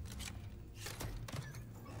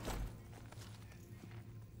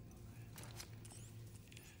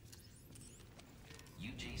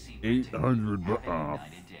 800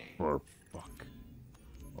 for fuck.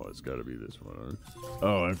 Oh, it's gotta be this one, huh?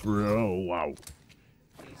 Oh, and for, oh, wow.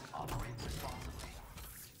 Please operate responsibly.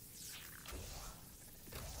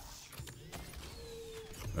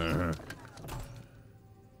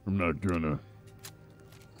 I'm not gonna.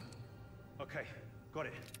 Okay, got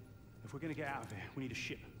it. If we're gonna get out of here, we need a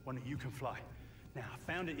ship, one that you can fly. Now, I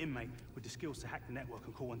found an inmate with the skills to hack the network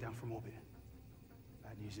and call one down from orbit.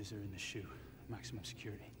 Bad news is they're in the shoe. Maximum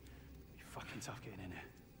security. Be fucking tough getting in there.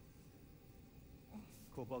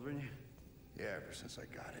 Caught bothering you? Yeah, ever since I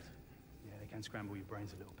got it. Yeah, they can scramble your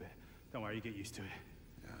brains a little bit. Don't worry, you get used to it.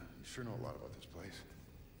 Yeah, you sure know a lot about this place.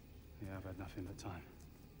 Yeah, I've had nothing but time.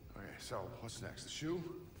 Okay, so what's next? The shoe?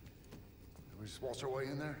 Can we just waltz our way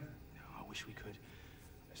in there? I wish we could.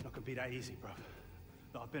 It's not gonna be that easy, bruv.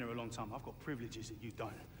 Look, I've been here a long time. I've got privileges that you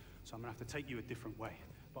don't. So I'm gonna have to take you a different way.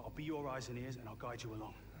 But I'll be your eyes and ears and I'll guide you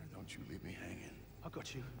along. Don't you leave me hanging. I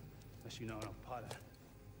got you. Unless you know I'm a pilot.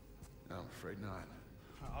 No, I'm afraid not.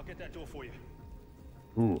 I'll get that door for you.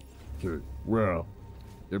 Ooh, okay. Well,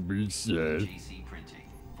 that being said, JC Printing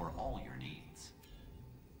for all your needs.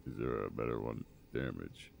 Is there a better one?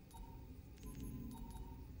 Damage.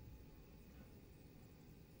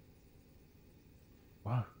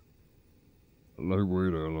 What? A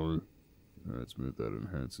lightweight alloy enhancement that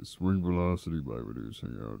enhances swing velocity by reducing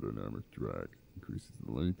aerodynamic drag. Increases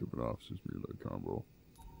the length of an officer's melee combo.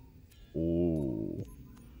 Oh,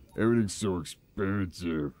 everything's so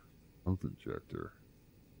expensive. Health injector.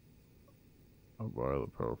 A vial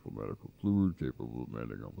of powerful medical fluid capable of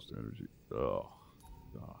mending almost energy. Oh,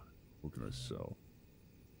 God. What can I sell?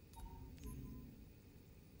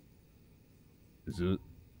 Is it?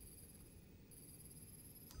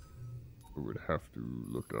 I would have to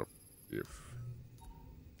look up if.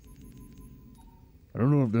 I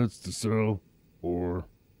don't know if that's to sell or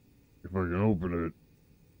if I can open it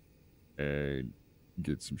and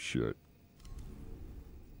get some shit.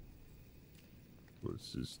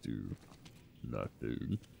 What's this do?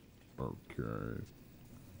 Nothing. Okay.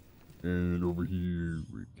 And over here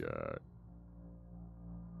we got.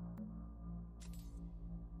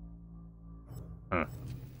 Huh.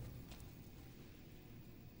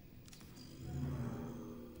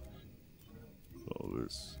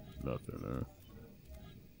 Nothing, huh?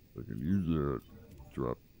 I can use that.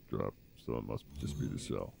 Drop. So it must just be the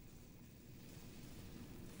cell.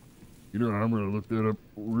 You know, I'm gonna look that up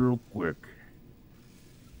real quick.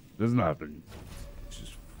 There's nothing. It's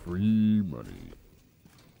just free money.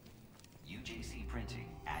 UJC printing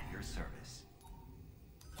at your service.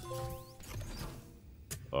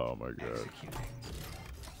 Oh my god. Executing.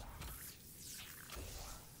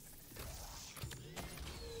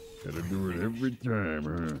 Gotta do it every time,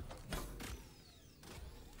 huh?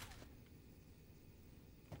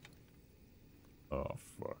 Oh,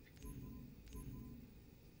 fuck.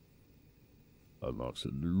 Unlocks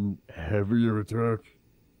a new, heavier attack.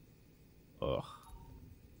 Ugh.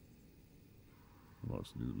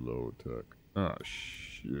 Unlocks new low attack. Ah,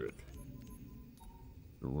 shit.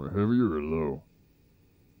 So we're heavier or low?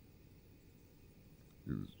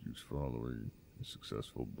 Use following a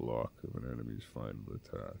successful block of an enemy's final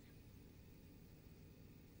attack.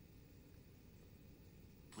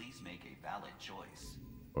 Please make a valid choice.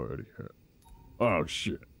 Already had. Oh,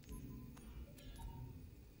 shit.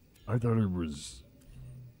 I thought it was...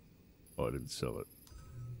 Oh, I didn't sell it.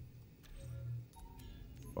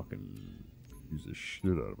 Fucking use the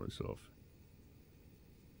shit out of myself.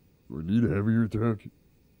 Do I need a heavier attack?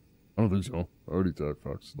 I don't think so. I already attacked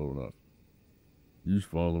Fox slow enough. Use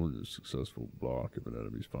following a successful block of an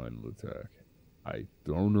enemy's final attack. I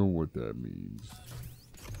don't know what that means.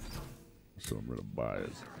 So I'm gonna buy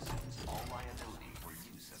it. All liability for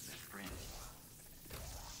use of this print.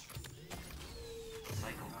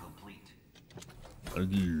 Cycle complete.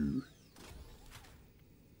 Thank you.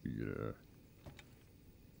 Yeah.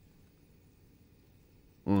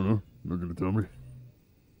 Oh no, not gonna tell me.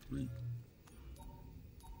 Sweet.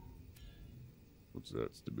 What's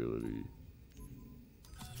that? Stability.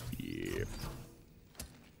 Yeah.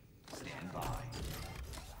 Stand by.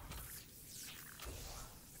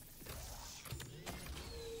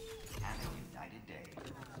 Have a united day.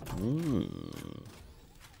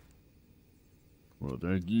 Well,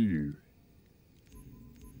 thank you.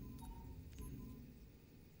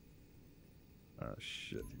 Ah,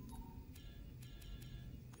 shit.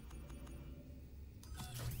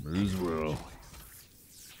 May as well.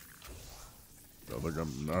 Sounds like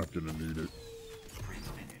I'm not gonna need it.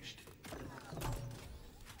 Pre-finished.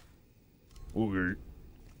 Okay.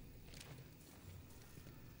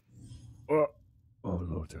 Oh,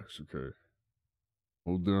 low attacks, okay.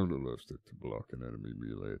 Hold down the left stick to block an enemy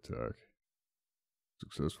melee attack.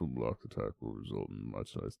 Successful blocked attack will result in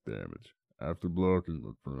much-sized damage. After blocking,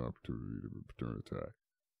 look for an opportunity to return attack.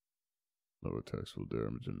 Low attacks will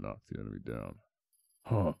damage and knock the enemy down.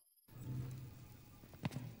 Huh.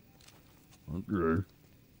 Okay.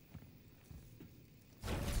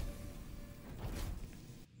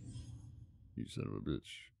 You son of a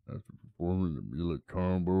bitch. After performing a melee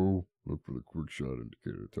combo, look for the quick shot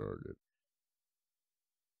indicator target.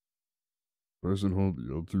 Press and hold the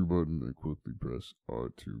L2 button and quickly press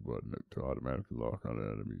R2 button to automatically lock on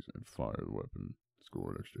enemies and fire the weapon.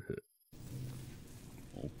 Score an extra hit.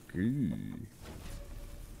 Okay.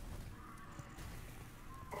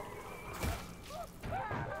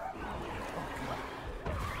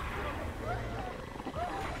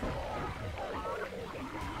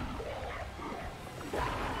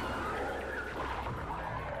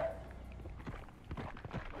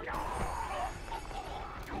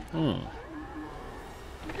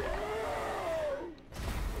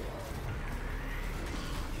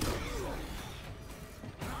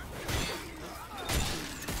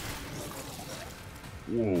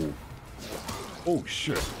 Whoa. Oh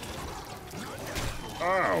shit.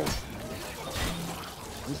 Ow.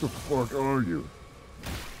 What the fuck are you?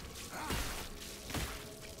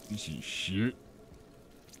 Piece of shit.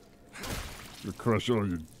 Gonna crush all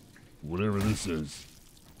your whatever this is.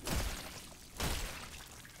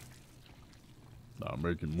 Not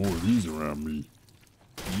making more of these around me.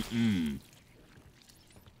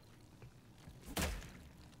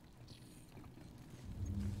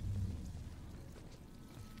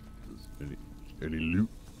 Any loot?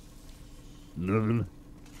 Nothing?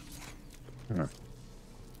 Huh.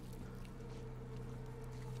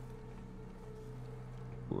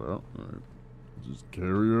 Well, alright. Just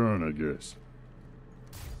carry on, I guess.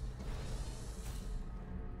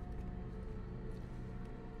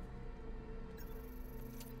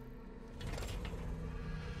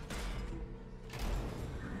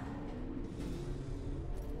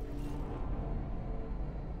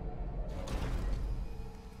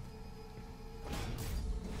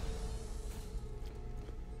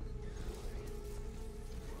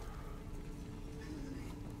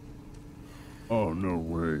 Oh, no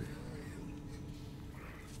way.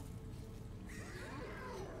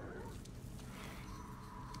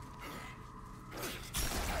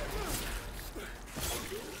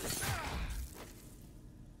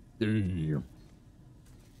 Damn.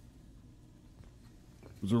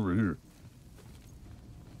 What's over here?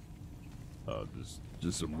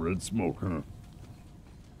 Just some red smoke, huh?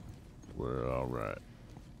 Well, alright.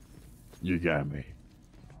 You got me.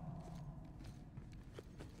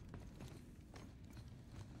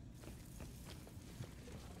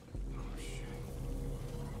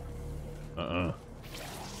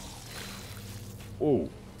 Oh.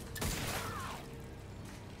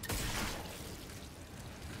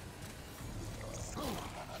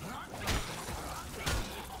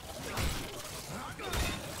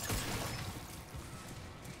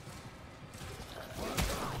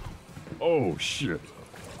 Oh, shit.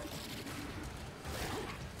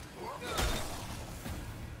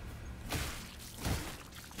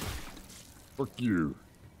 Fuck you.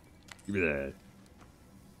 Give me that.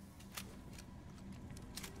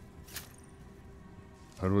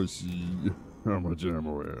 How do I see how much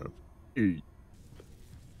ammo I have? 8.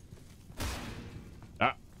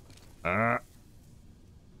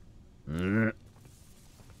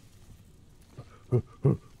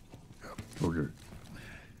 Okay.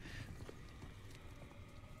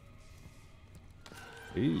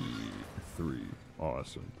 3.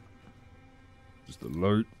 Awesome. Just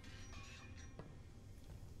alert.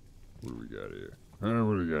 What do we got here?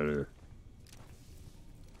 What do we got here?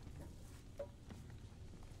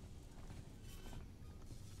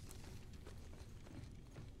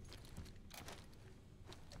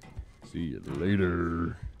 See you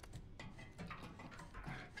later.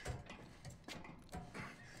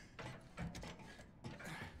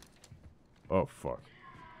 Oh, fuck.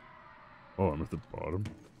 Oh, I'm at the bottom.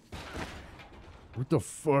 What the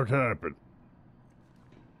fuck happened?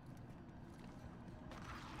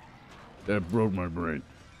 That broke my brain.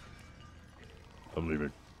 I'm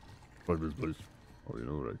leaving. Fuck this place. Oh, you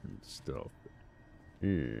know what? I can stealth.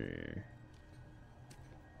 Yeah.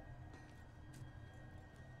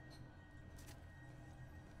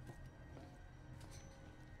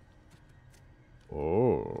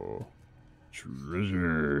 Oh.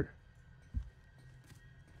 Treasure.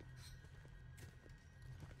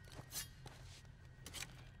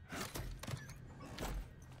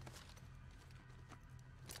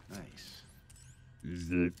 Nice.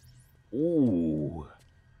 Is it? Ooh.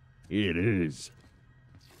 It is.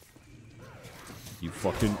 You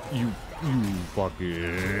fucking.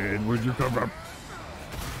 Where'd you come from?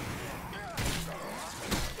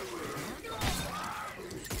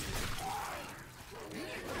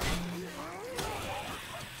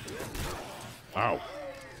 Ow.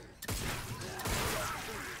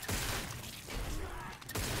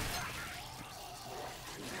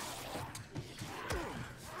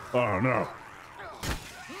 Oh no.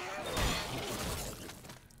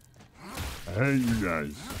 I hate you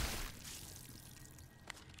guys.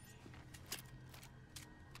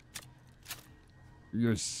 You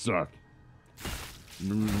guys suck.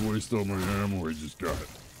 I'm gonna waste all my ammo I just got.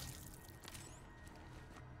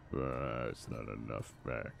 It's not enough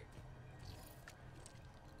back.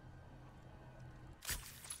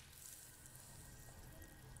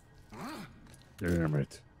 Damn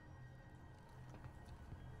it.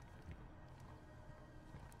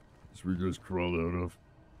 That's where you guys crawled out of?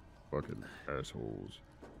 Fucking assholes.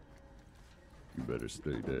 You better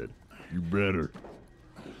stay dead. You better.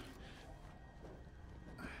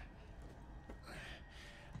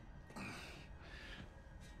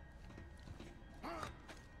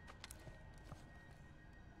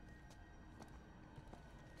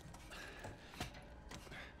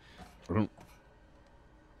 I don't...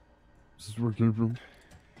 Is this where it came from?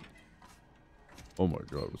 Oh my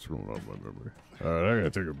god, what's going on with my memory? Alright, I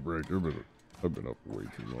gotta take a break. I've been up way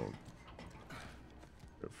too long.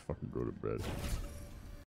 Gotta fucking go to bed.